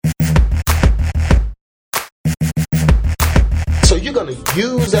to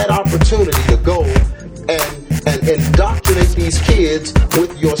use that opportunity to go and indoctrinate these kids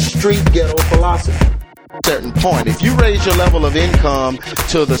with your street ghetto philosophy. Certain point, if you raise your level of income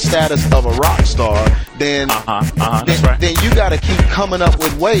to the status of a rock star, then that's right. then you got to keep coming up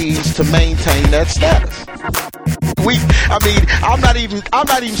with ways to maintain that status. I'm not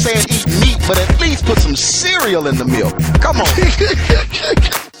even saying eat meat, but at least put some cereal in the milk. Come on.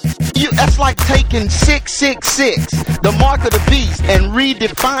 That's like taking 666, the mark of the beast, and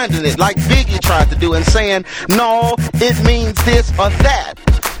redefining it like Biggie tried to do and saying, no, it means this or that.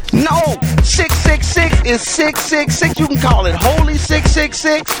 No, 666 is 666. You can call it Holy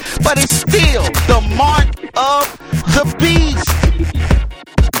 666, but it's still the mark of the beast.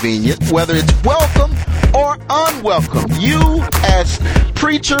 Convenient, whether it's welcome or unwelcome. You, as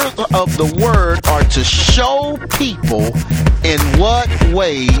preachers of the word, are to show people in what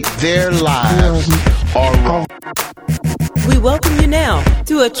way their lives are wrong. We welcome you now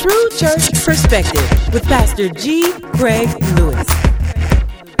to A True Church Perspective with Pastor G. Craig Lewis.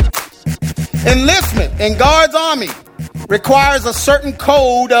 Enlistment in God's army requires a certain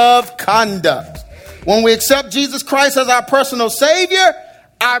code of conduct. When we accept Jesus Christ as our personal Savior,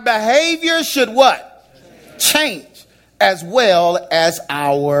 our behavior should what? Change, as well as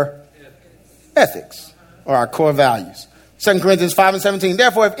our ethics or our core values. 2 Corinthians 5:17.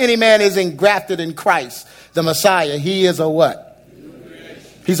 Therefore, if any man is engrafted in Christ, the Messiah, he is a what?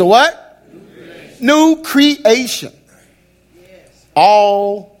 He's a what? New creation.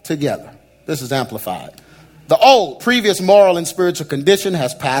 All together. This is amplified. The old, previous moral and spiritual condition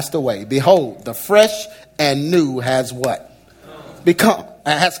has passed away. Behold, the fresh and new has what?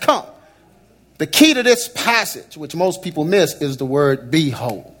 Has come. The key to this passage, which most people miss, is the word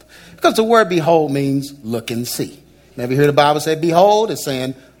behold. Because the word behold means look and see. Never hear the Bible say behold? It's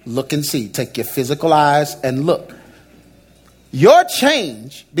saying look and see. Take your physical eyes and look. Your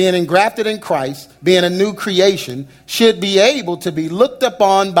change, being engrafted in Christ, being a new creation, should be able to be looked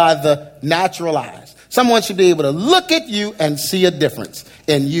upon by the natural eyes. Someone should be able to look at you and see a difference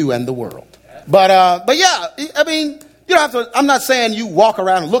in you and the world. But yeah, I mean, you don't have to. I'm not saying you walk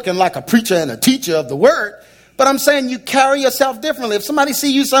around looking like a preacher and a teacher of the word, but I'm saying you carry yourself differently. If somebody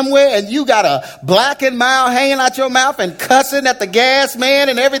see you somewhere and you got a blackened mouth hanging out your mouth and cussing at the gas man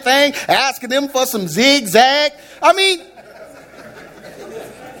and everything, asking them for some zigzag, I mean,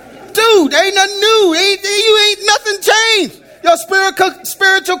 dude, ain't nothing new. You ain't nothing changed. Your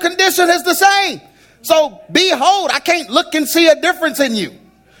spiritual condition is the same. So behold, I can't look and see a difference in you.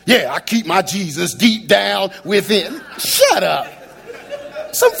 Yeah, I keep my Jesus deep down within. Shut up.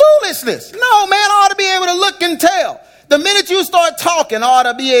 Some foolishness. No, man, I ought to be able to look and tell. The minute you start talking, I ought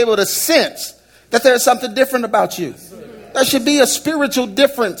to be able to sense that there's something different about you. There should be a spiritual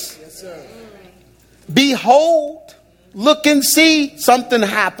difference. Behold, look and see, something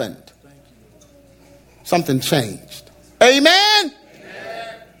happened. Something changed. Amen?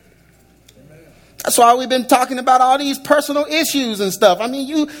 That's why we've been talking about all these personal issues and stuff. I mean,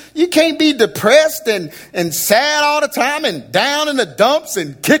 you can't be depressed and sad all the time and down in the dumps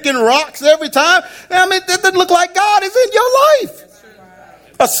and kicking rocks every time. I mean, it doesn't look like God is in your life.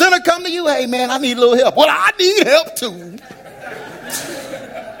 A sinner come to you, hey man, I need a little help. Well, I need help too.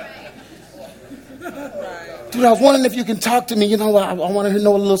 Dude, I was wondering if you can talk to me. You know, I wanted to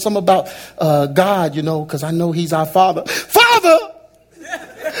know a little something about God, you know, because I know he's our Father. Father!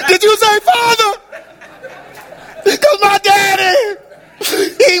 Did you say Father? Because my daddy,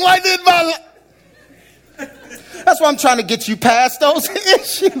 he wasn't in my life. That's why I'm trying to get you past those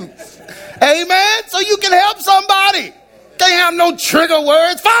issues. Amen? So you can help somebody. Can't have no trigger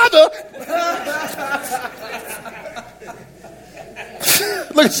words. Father!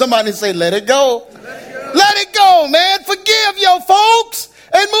 Look at somebody and say, let it go. Let it go, man. Forgive your folks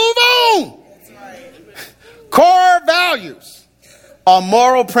and move on. Core values are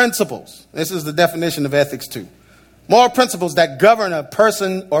moral principles. This is the definition of ethics too. Moral principles that govern a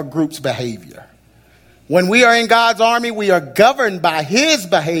person or group's behavior. When we are in God's army, we are governed by his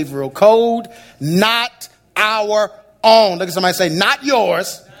behavioral code, not our own. Look at somebody say, not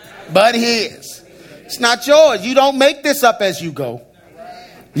yours, but his. It's not yours. You don't make this up as you go.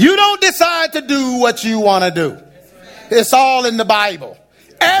 You don't decide to do what you want to do. It's all in the Bible.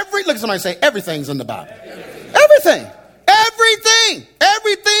 Look at somebody say, everything's in the Bible. Everything.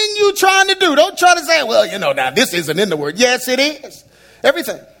 Everything you trying to do. Don't try to say, well, you know, now this isn't in the word. Yes, it is.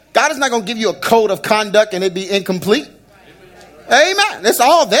 Everything. God is not going to give you a code of conduct and it be incomplete. Amen. It's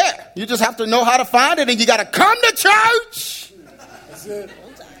all there. You just have to know how to find it, and you got to come to church. That's it.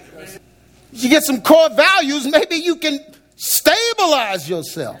 You get some core values, maybe you can stabilize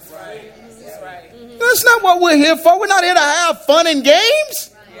yourself. That's right. That's not what we're here for. We're not here to have fun and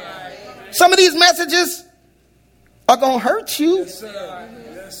games. Some of these messages are going to hurt you.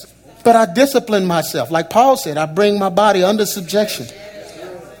 But I discipline myself. Like Paul said, I bring my body under subjection.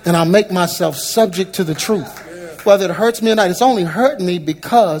 And I make myself subject to the truth. Whether it hurts me or not, it's only hurting me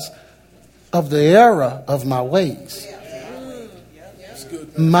because of the error of my ways.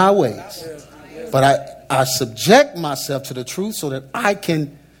 My ways. But I subject myself to the truth so that I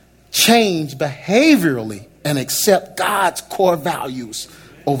can change behaviorally and accept God's core values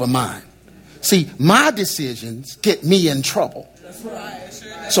over mine. See, my decisions get me in trouble.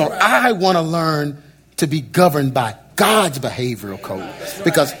 So I want to learn to be governed by God's behavioral code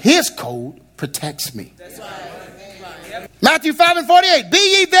because his code protects me. Matthew 5:48.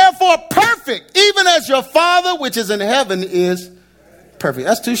 Be ye therefore perfect, even as your Father which is in heaven is perfect.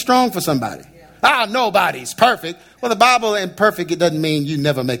 That's too strong for somebody. Nobody's perfect. Well, the Bible and perfect, it doesn't mean you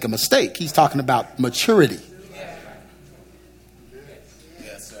never make a mistake. He's talking about maturity.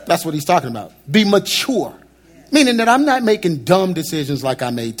 That's what he's talking about. Be mature. Meaning that I'm not making dumb decisions like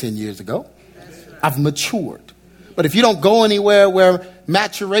I made 10 years ago. I've matured. But if you don't go anywhere where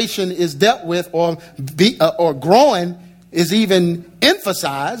maturation is dealt with or growing is even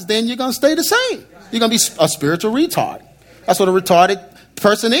emphasized, then you're going to stay the same. You're going to be a spiritual retard. That's what a retarded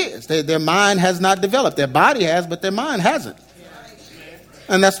person is. Their mind has not developed. Their body has, but their mind hasn't.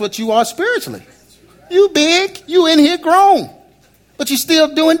 And that's what you are spiritually. You big, you in here grown, but you're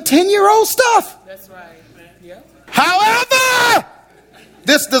still doing 10-year-old stuff. That's right. Yeah. However,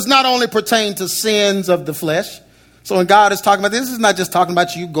 this does not only pertain to sins of the flesh. So when God is talking about this is not just talking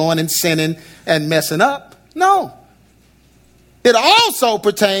about you going and sinning and messing up. No. It also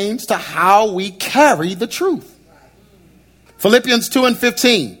pertains to how we carry the truth. Philippians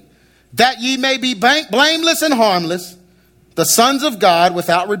 2:15. That ye may be blameless and harmless, the sons of God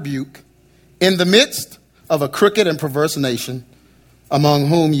without rebuke, in the midst of a crooked and perverse nation, among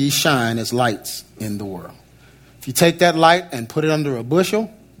whom ye shine as lights in the world. If you take that light and put it under a bushel,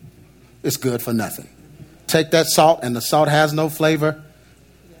 it's good for nothing. Take that salt and the salt has no flavor,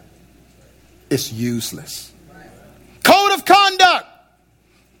 it's useless. Code of conduct.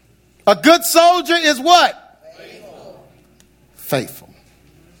 A good soldier is what? Faithful.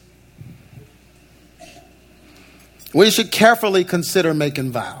 We should carefully consider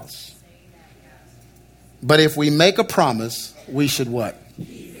making vows. But if we make a promise, we should what?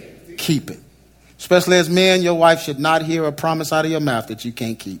 Keep it. Especially as men, your wife should not hear a promise out of your mouth that you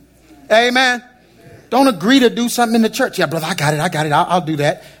can't keep. Amen. Don't agree to do something in the church. Yeah, brother, I got it. I'll do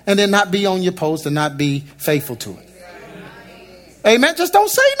that. And then not be on your post and not be faithful to it. Amen. Just don't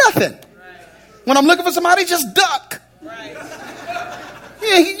say nothing. When I'm looking for somebody, just duck.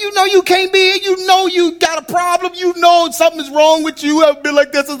 Yeah, you know you can't be here. You know you got a problem. You know something's wrong with you. I've been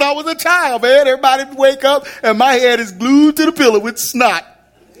like this since I was a child, man. Everybody wake up and my head is glued to the pillow with snot.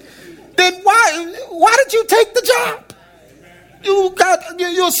 Then why did you take the job? You're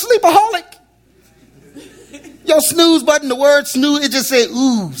a sleepaholic. Your snooze button, the word snooze, it just said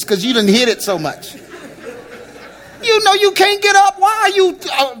ooze because you done hit it so much. You know you can't get up. Why are you?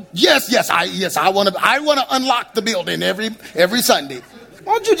 I want to unlock the building every Sunday.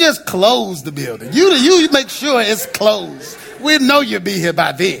 Why don't you just close the building? You make sure it's closed. We know you'll be here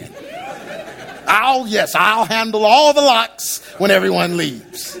by then. I'll handle all the locks when everyone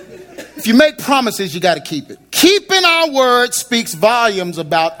leaves. If you make promises, you got to keep it. Keeping our word speaks volumes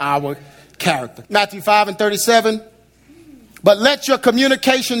about our character. Matthew 5:37. But let your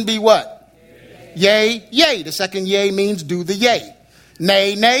communication be what? Yea, yea. The second yea means do the yea.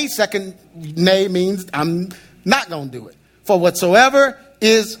 Nay, nay. Second nay means I'm not going to do it. For whatsoever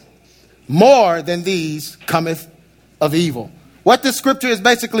is more than these cometh of evil. What this scripture is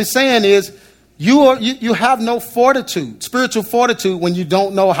basically saying is you have no fortitude, spiritual fortitude, when you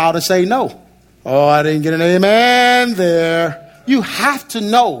don't know how to say no. Oh, I didn't get an amen there. You have to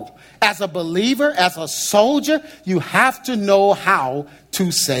know. As a believer, as a soldier, you have to know how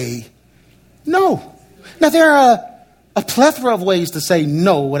to say no. Now, there are a plethora of ways to say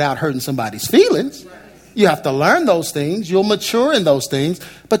no without hurting somebody's feelings. You have to learn those things. You'll mature in those things.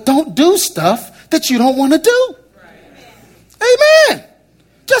 But don't do stuff that you don't want to do. Amen.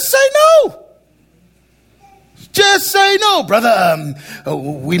 Just say no. Just say no. Brother,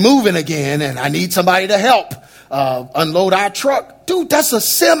 we moving again and I need somebody to help unload our truck. Dude, that's a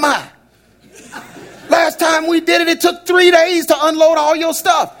semi. Last time we did it, it took 3 days to unload all your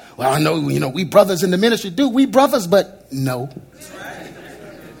stuff. Well, I know, we brothers in the ministry. Dude, we brothers, but no.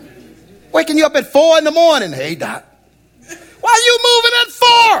 Waking you up at 4 a.m. Hey, Doc. Why are you moving at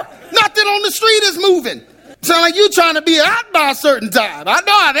 4? Nothing on the street is moving. Sound like you trying to be out by a certain time. I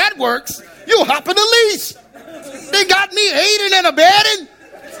know how that works. You hopping the lease. They got me aiding and abetting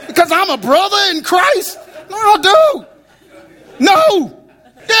because I'm a brother in Christ. No, dude. No.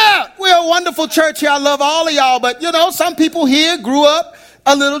 Yeah, we're a wonderful church here. I love all of y'all. But, some people here grew up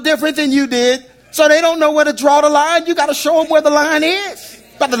a little different than you did. So they don't know where to draw the line. You got to show them where the line is.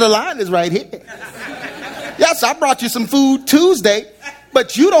 But the line is right here. Yes, I brought you some food Tuesday,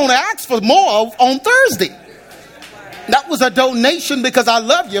 but you don't ask for more on Thursday. That was a donation because I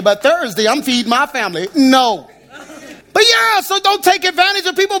love you, but Thursday I'm feeding my family. No. But yeah, so don't take advantage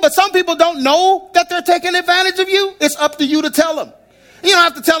of people. But some people don't know that they're taking advantage of you. It's up to you to tell them. You don't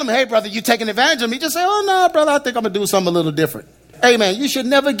have to tell them, hey, brother, you taking advantage of me. Just say, oh, no, brother, I think I'm going to do something a little different. Hey, man, you should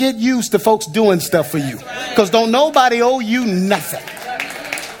never get used to folks doing stuff for you because don't nobody owe you nothing.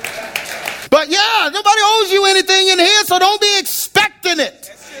 But yeah, nobody owes you anything in here, so don't be expecting it.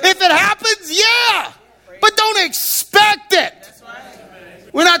 If it happens, yeah, but don't expect it.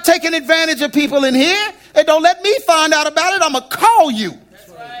 We're not taking advantage of people in here, and don't let me find out about it. I'm going to call you.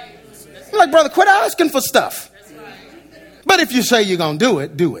 I'm like, brother, quit asking for stuff. But if you say you're going to do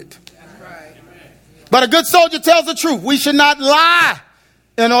it, do it. But a good soldier tells the truth. We should not lie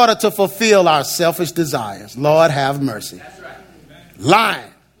in order to fulfill our selfish desires. Lord, have mercy.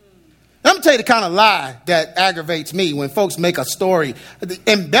 Lying. Let me tell you the kind of lie that aggravates me when folks make a story.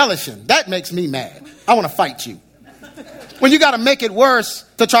 Embellishing. That makes me mad. I want to fight you. When you got to make it worse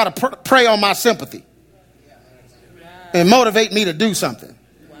to try to prey on my sympathy and motivate me to do something.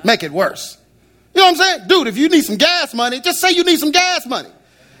 Make it worse. You know what I'm saying? Dude, if you need some gas money, just say you need some gas money.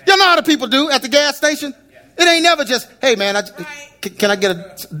 You know how the people do at the gas station? It ain't never just, hey, man, can I get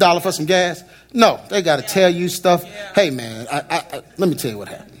 $1 for some gas? No, they got to tell you stuff. Hey, man, let me tell you what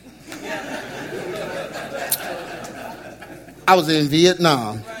happened. I was in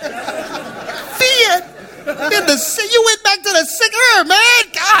Vietnam. You went back to the sick herb, man.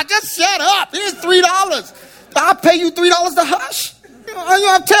 God, just shut up. Here's $3. I'll pay you $3 to hush. You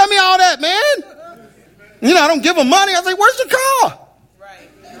know, tell me all that, man. I don't give them money. I say, where's your car?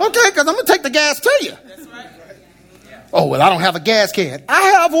 Okay, because I'm going to take the gas to you. Oh, well, I don't have a gas can. I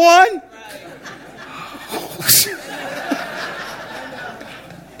have one.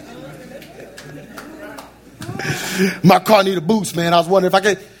 My car need a boost, man. I was wondering if I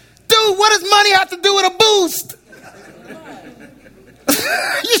could. Dude, what does money have to do with a boost?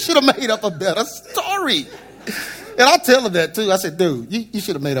 You should have made up a better story. And I tell him that too. I said, dude, you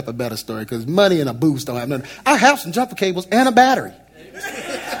should have made up a better story because money and a boost don't have nothing. I have some jumper cables and a battery.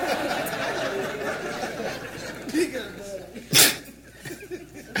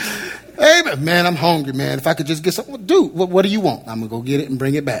 Hey, man, I'm hungry, man. If I could just get something, dude, what do you want? I'm going to go get it and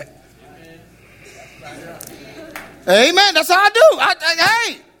bring it back. Amen. That's how I do.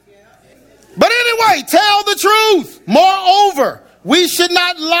 Hey. But anyway, tell the truth. Moreover, we should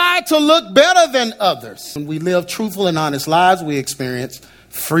not lie to look better than others. When we live truthful and honest lives, we experience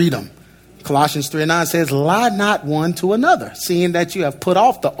freedom. Colossians 3:9 says, lie not one to another, seeing that you have put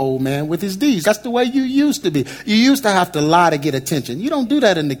off the old man with his deeds. That's the way you used to be. You used to have to lie to get attention. You don't do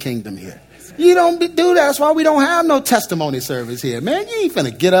that in the kingdom here. You don't do that. That's why we don't have no testimony service here, man. You ain't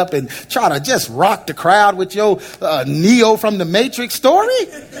finna get up and try to just rock the crowd with your Neo from the Matrix story.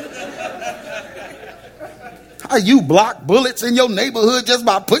 How you block bullets in your neighborhood just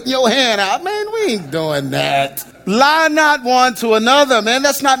by putting your hand out. Man, we ain't doing that. Lie not one to another, man.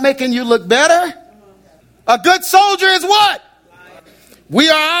 That's not making you look better. A good soldier is what? We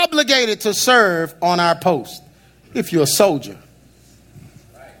are obligated to serve on our post. If you're a soldier,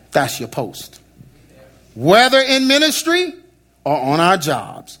 that's your post. Whether in ministry or on our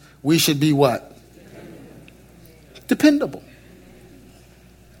jobs, we should be what? Dependable.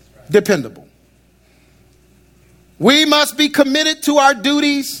 Dependable. We must be committed to our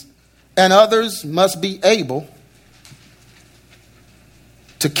duties, and others must be able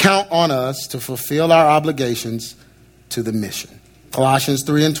to count on us to fulfill our obligations to the mission. Colossians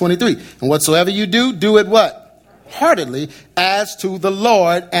 3:23. And whatsoever you do, do it what? Heartily, as to the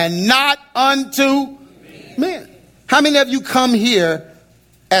Lord and not unto men. How many of you come here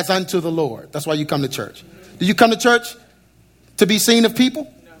as unto the Lord? That's why you come to church. Do you come to church to be seen of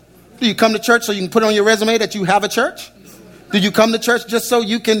people? Do you come to church so you can put on your resume that you have a church? Do you come to church just so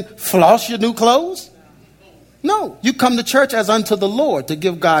you can floss your new clothes? No, you come to church as unto the Lord to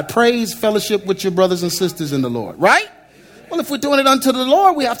give God praise, fellowship with your brothers and sisters in the Lord, right? Well, if we're doing it unto the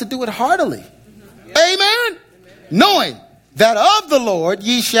Lord, we have to do it heartily. Amen. Knowing that of the Lord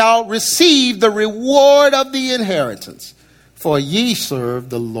ye shall receive the reward of the inheritance, for ye serve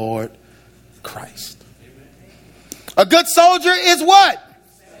the Lord Christ. A good soldier is what?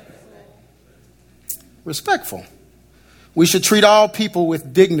 Respectful. We should treat all people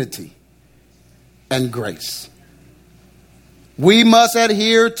with dignity and grace. We must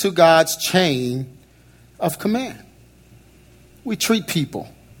adhere to God's chain of command. We treat people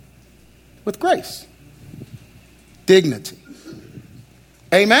with grace, dignity.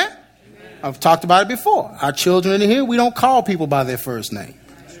 Amen? I've talked about it before. Our children in here, we don't call people by their first name.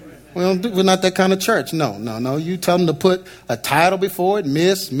 We're not that kind of church. No. You tell them to put a title before it,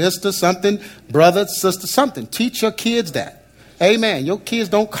 Miss, Mr. something, brother, sister, something. Teach your kids that. Amen. Your kids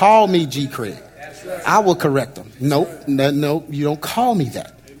don't call me G. Craig. I will correct them. No, you don't call me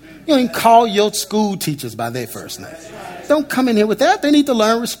that. You don't even call your school teachers by their first name. Don't come in here with that. They need to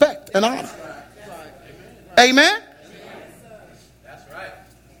learn respect and honor. Amen?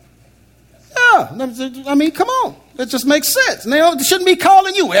 Yeah, I mean, come on. It just makes sense. They shouldn't be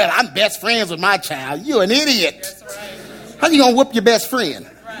calling you, well, I'm best friends with my child. You're an idiot. How you going to whoop your best friend?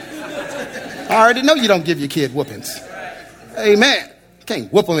 I already know you don't give your kid whoopings. Amen. You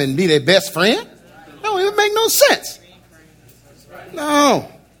can't whoop them and be their best friend. No, it would make no sense. No.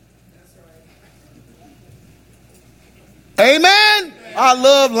 Amen. I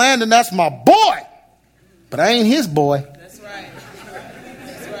love Landon. That's my boy. But I ain't his boy. That's right.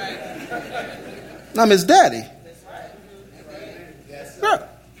 That's right. I'm his daddy. Yeah.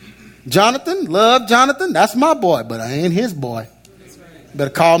 Jonathan, love Jonathan. That's my boy, but I ain't his boy. Better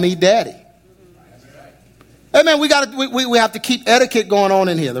call me daddy. Amen. We have to keep etiquette going on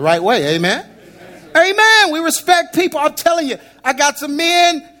in here the right way. Amen. Amen. We respect people. I'm telling you, I got some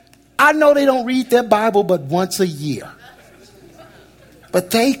men. I know they don't read their Bible but once a year.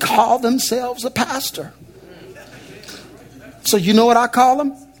 But they call themselves a pastor. So you know what I call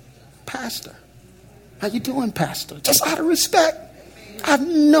them? Pastor. How you doing, pastor? Just out of respect. I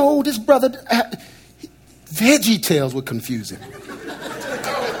know this brother. Veggie Tales would confuse him.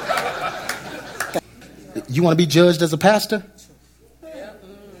 You want to be judged as a pastor?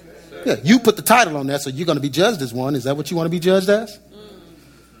 Yeah, you put the title on there, so you're going to be judged as one. Is that what you want to be judged as?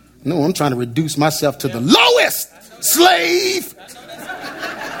 No, I'm trying to reduce myself to the lowest slave.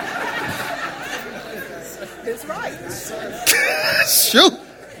 That's right. Shoot.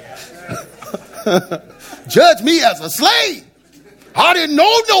 Judge me as a slave. I didn't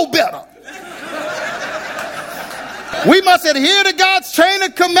know no better. We must adhere to God's chain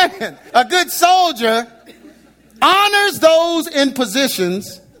of command. A good soldier honors those in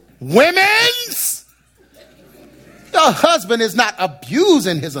positions. Women's. Your husband is not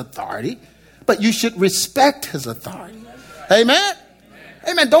abusing his authority, but you should respect his authority. Amen?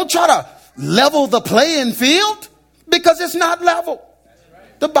 Amen. Don't try to level the playing field because it's not level.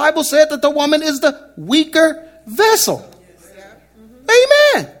 The Bible said that the woman is the weaker vessel.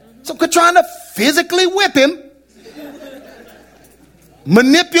 Amen. So quit trying to physically whip him,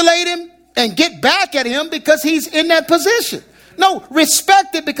 manipulate him, and get back at him because he's in that position. No,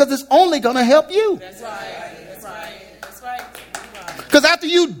 respect it because it's only going to help you. That's right. That's right. That's right. Because after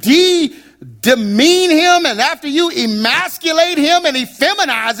you demean him and after you emasculate him and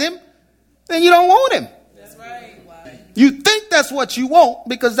effeminize him, then you don't want him. That's right. You think that's what you want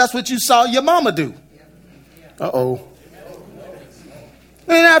because that's what you saw your mama do. Uh-oh.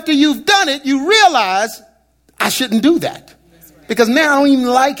 And after you've done it, you realize I shouldn't do that. Because now I don't even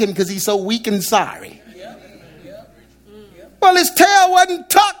like him because he's so weak and sorry. Well, his tail wasn't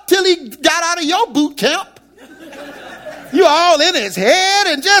tucked till he got out of your boot camp. You all in his head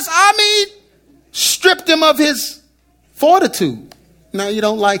and stripped him of his fortitude. Now you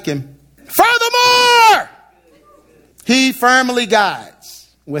don't like him. Furthermore, he firmly guides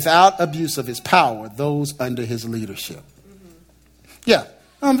without abuse of his power those under his leadership. Yeah,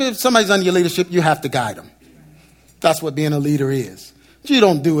 if somebody's under your leadership, you have to guide them. That's what being a leader is. You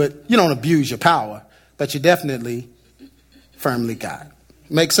don't do it. You don't abuse your power, but you definitely firmly guide.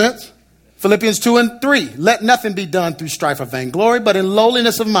 Make sense? Philippians 2:3. Let nothing be done through strife or vainglory, but in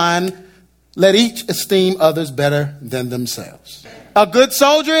lowliness of mind, let each esteem others better than themselves. A good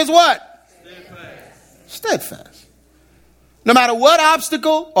soldier is what? Steadfast. No matter what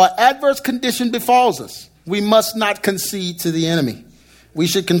obstacle or adverse condition befalls us, we must not concede to the enemy. We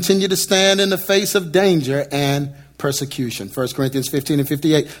should continue to stand in the face of danger and persecution. 1 Corinthians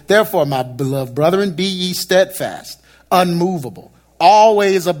 15:58. Therefore, my beloved brethren, be ye steadfast, unmovable,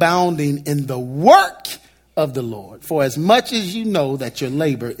 always abounding in the work of the Lord. For as much as you know that your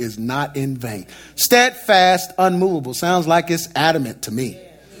labor is not in vain. Steadfast, unmovable. Sounds like it's adamant to me.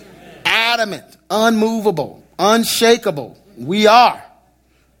 Adamant, unmovable, unshakable. We are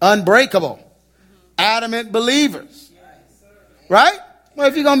unbreakable. Adamant believers. Right? Well,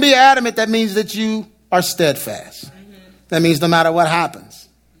 if you're going to be adamant, that means that you are steadfast. That means no matter what happens,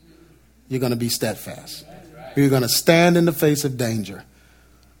 you're going to be steadfast. You're going to stand in the face of danger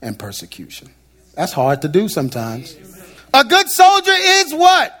and persecution. That's hard to do sometimes. A good soldier is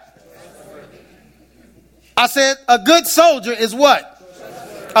what? I said a good soldier is what?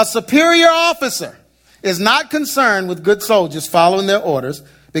 A superior officer is not concerned with good soldiers following their orders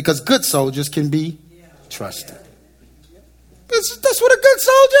because good soldiers can be trusted. That's what a good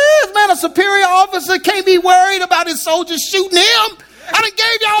soldier is, man. A superior officer can't be worried about his soldiers shooting him. I done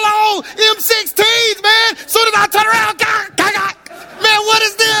gave y'all all M16s, man. Soon as I turn around, man, what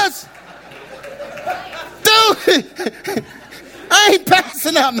is this? Dude, I ain't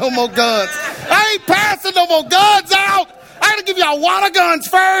passing out no more guns. I ain't passing no more guns out. I gotta give y'all water guns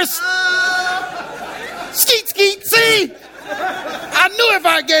first. Skeet, skeet, see? I knew if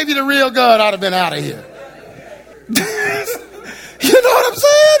I gave you the real gun, I'd have been out of here. You know what I'm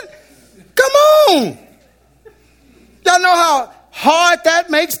saying? Come on. Y'all know how hard that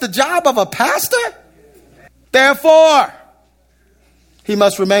makes the job of a pastor? Therefore, he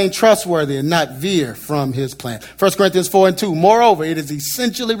must remain trustworthy and not veer from his plan. 1 Corinthians 4:2. Moreover, it is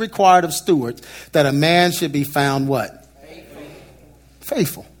essentially required of stewards that a man should be found what?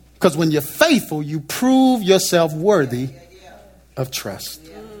 Faithful. Because when you're faithful, you prove yourself worthy of trust.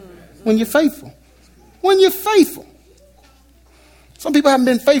 When you're faithful. When you're faithful. Some people haven't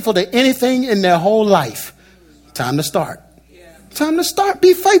been faithful to anything in their whole life. Time to start. Time to start.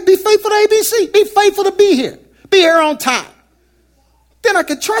 Be faithful to ABC. Be faithful to be here. Be here on time. Then I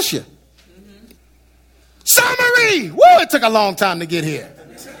can trust you. Summary. Woo, it took a long time to get here.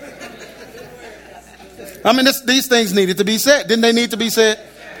 I mean, these things needed to be said. Didn't they need to be said?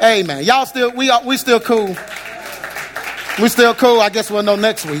 Hey, man, y'all still, we still cool. We still cool. I guess we'll know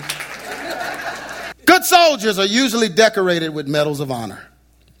next week. Good soldiers are usually decorated with medals of honor.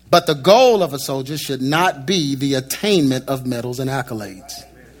 But the goal of a soldier should not be the attainment of medals and accolades.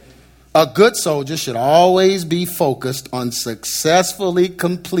 A good soldier should always be focused on successfully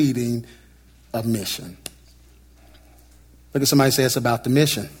completing a mission. Look at somebody say it's about the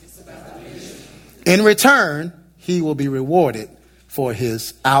mission. In return, he will be rewarded for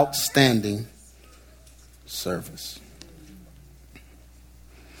his outstanding service.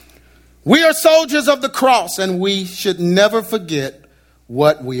 We are soldiers of the cross, and we should never forget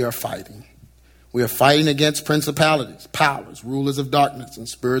what we are fighting. We are fighting against principalities, powers, rulers of darkness, and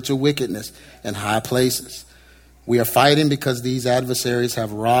spiritual wickedness in high places. We are fighting because these adversaries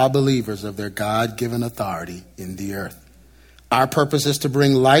have robbed believers of their God-given authority in the earth. Our purpose is to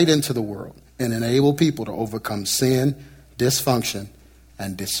bring light into the world and enable people to overcome sin, dysfunction,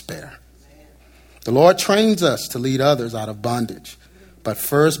 and despair. The Lord trains us to lead others out of bondage. But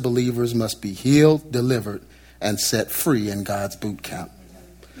first, believers must be healed, delivered, and set free in God's boot camp.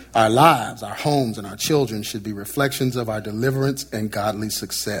 Our lives, our homes, and our children should be reflections of our deliverance and godly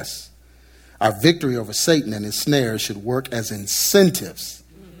success. Our victory over Satan and his snares should work as incentives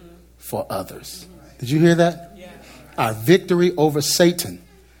for others. Did you hear that? Yeah. Our victory over Satan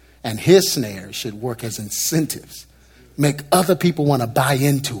and his snares should work as incentives. Make other people want to buy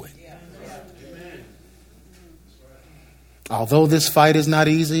into it. Although this fight is not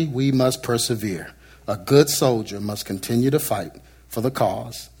easy, we must persevere. A good soldier must continue to fight for the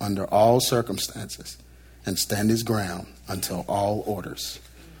cause under all circumstances and stand his ground until all orders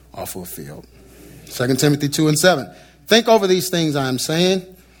are fulfilled. 2 Timothy 2:7. Think over these things I am saying,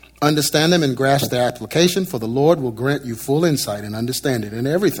 understand them and grasp their application, for the Lord will grant you full insight and understanding in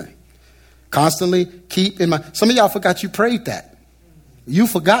everything. Constantly keep in mind. Some of y'all forgot you prayed that. You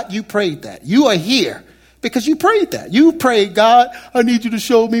forgot you prayed that. You are here because you prayed that. You prayed, God, I need you to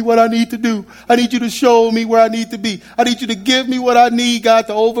show me what I need to do. I need you to show me where I need to be. I need you to give me what I need, God,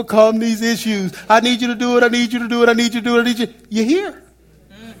 to overcome these issues. I need you to do it. I need you to do it. I need you to do it. I need you. You're here.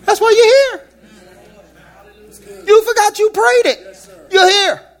 That's why you're here. You forgot you prayed it. You're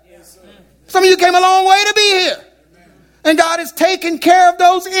here. Some of you came a long way to be here. And God is taking care of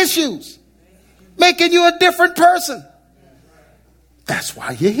those issues, making you a different person. That's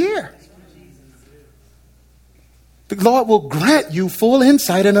why you're here. The Lord will grant you full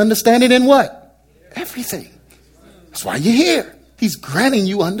insight and understanding in what? Everything. That's why you're here. He's granting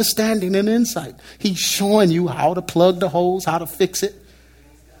you understanding and insight. He's showing you how to plug the holes, how to fix it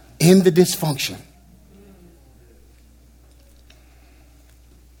in the dysfunction.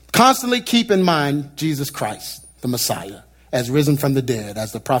 Constantly keep in mind Jesus Christ, the Messiah, as risen from the dead,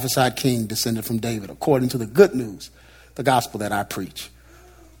 as the prophesied king descended from David, according to the good news, the gospel that I preach.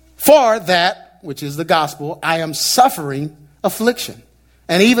 For that, which is the gospel, I am suffering affliction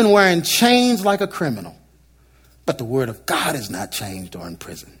and even wearing chains like a criminal. But the word of God is not changed or in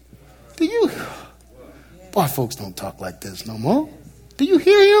prison. Do you? Boy, folks don't talk like this no more. Do you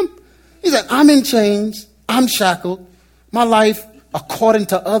hear him? He said, I'm in chains. I'm shackled. My life, according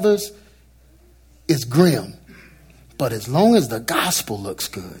to others, is grim. But as long as the gospel looks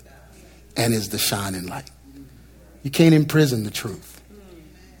good and is the shining light, you can't imprison the truth.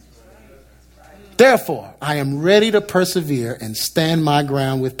 Therefore, I am ready to persevere and stand my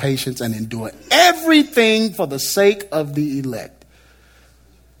ground with patience and endure everything for the sake of the elect.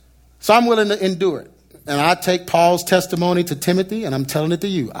 So I'm willing to endure it. And I take Paul's testimony to Timothy, and I'm telling it to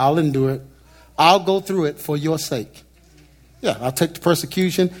you. I'll endure it. I'll go through it for your sake. Yeah, I'll take the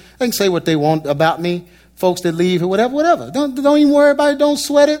persecution. They can say what they want about me. Folks that leave or whatever. Don't even worry about it. Don't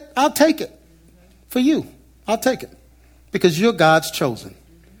sweat it. I'll take it for you. I'll take it. Because you're God's chosen.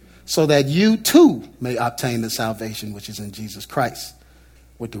 So that you too may obtain the salvation which is in Jesus Christ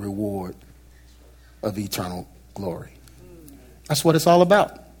with the reward of eternal glory. That's what it's all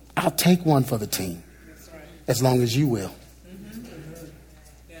about. I'll take one for the team. As long as you will.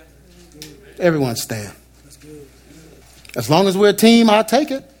 Everyone stand. As long as we're a team, I'll take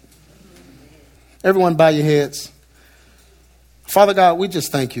it. Everyone bow your heads. Father God, we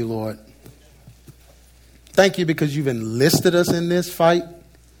just thank you, Lord. Thank you because you've enlisted us in this fight.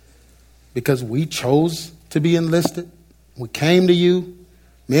 Because we chose to be enlisted. We came to you.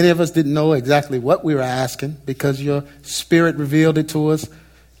 Many of us didn't know exactly what we were asking because your spirit revealed it to us.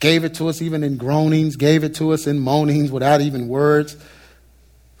 Gave it to us even in groanings, gave it to us in moanings without even words.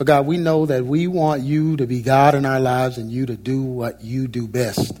 But God, we know that we want you to be God in our lives and you to do what you do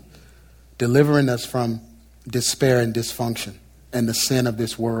best. Delivering us from despair and dysfunction and the sin of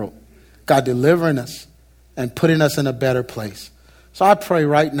this world. God, delivering us and putting us in a better place. So I pray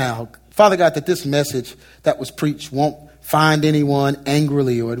right now, Father God, that this message that was preached won't find anyone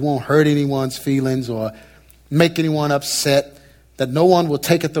angrily or it won't hurt anyone's feelings or make anyone upset. That no one will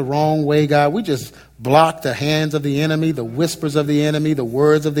take it the wrong way, God. We just block the hands of the enemy, the whispers of the enemy, the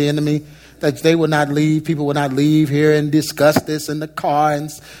words of the enemy, that they will not leave. People will not leave here and discuss this in the car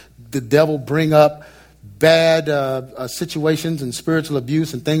and the devil bring up bad situations and spiritual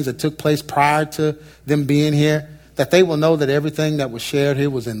abuse and things that took place prior to them being here. That they will know that everything that was shared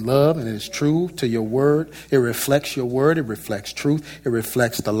here was in love and it is true to your word. It reflects your word. It reflects truth. It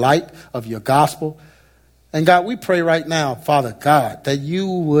reflects the light of your gospel. And God, we pray right now, Father God, that you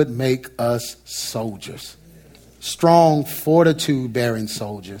would make us soldiers. Strong, fortitude-bearing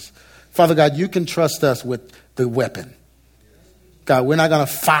soldiers. Father God, you can trust us with the weapon. God, we're not going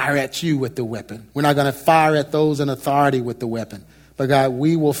to fire at you with the weapon. We're not going to fire at those in authority with the weapon. But God,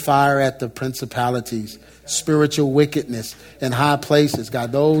 we will fire at the principalities, spiritual wickedness in high places.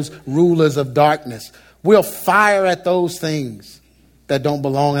 God, those rulers of darkness. We'll fire at those things that don't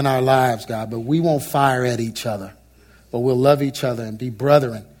belong in our lives, God. But we won't fire at each other. But we'll love each other and be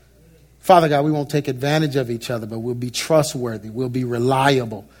brethren. Father God, we won't take advantage of each other, but we'll be trustworthy. We'll be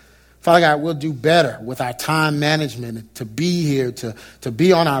reliable. Father God, we'll do better with our time management to be here, to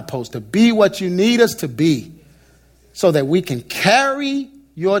be on our post, to be what you need us to be so that we can carry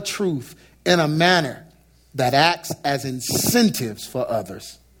your truth in a manner that acts as incentives for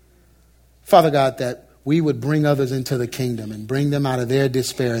others. Father God, that we would bring others into the kingdom and bring them out of their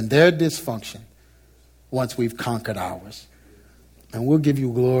despair and their dysfunction once we've conquered ours. And we'll give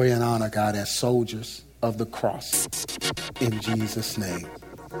you glory and honor, God, as soldiers of the cross. In Jesus' name,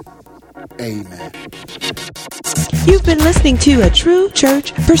 amen. You've been listening to A True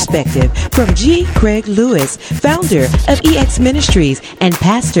Church Perspective from G. Craig Lewis, founder of EX Ministries and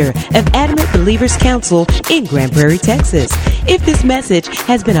pastor of Adamant Believers Council in Grand Prairie, Texas. If this message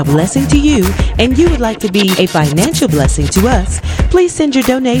has been a blessing to you and you would like to be a financial blessing to us, please send your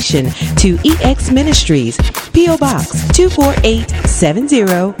donation to EX Ministries, P.O. Box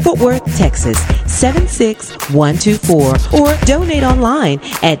 24870, Fort Worth, Texas 76124, or donate online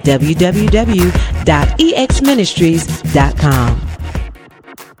at www.exministries.com.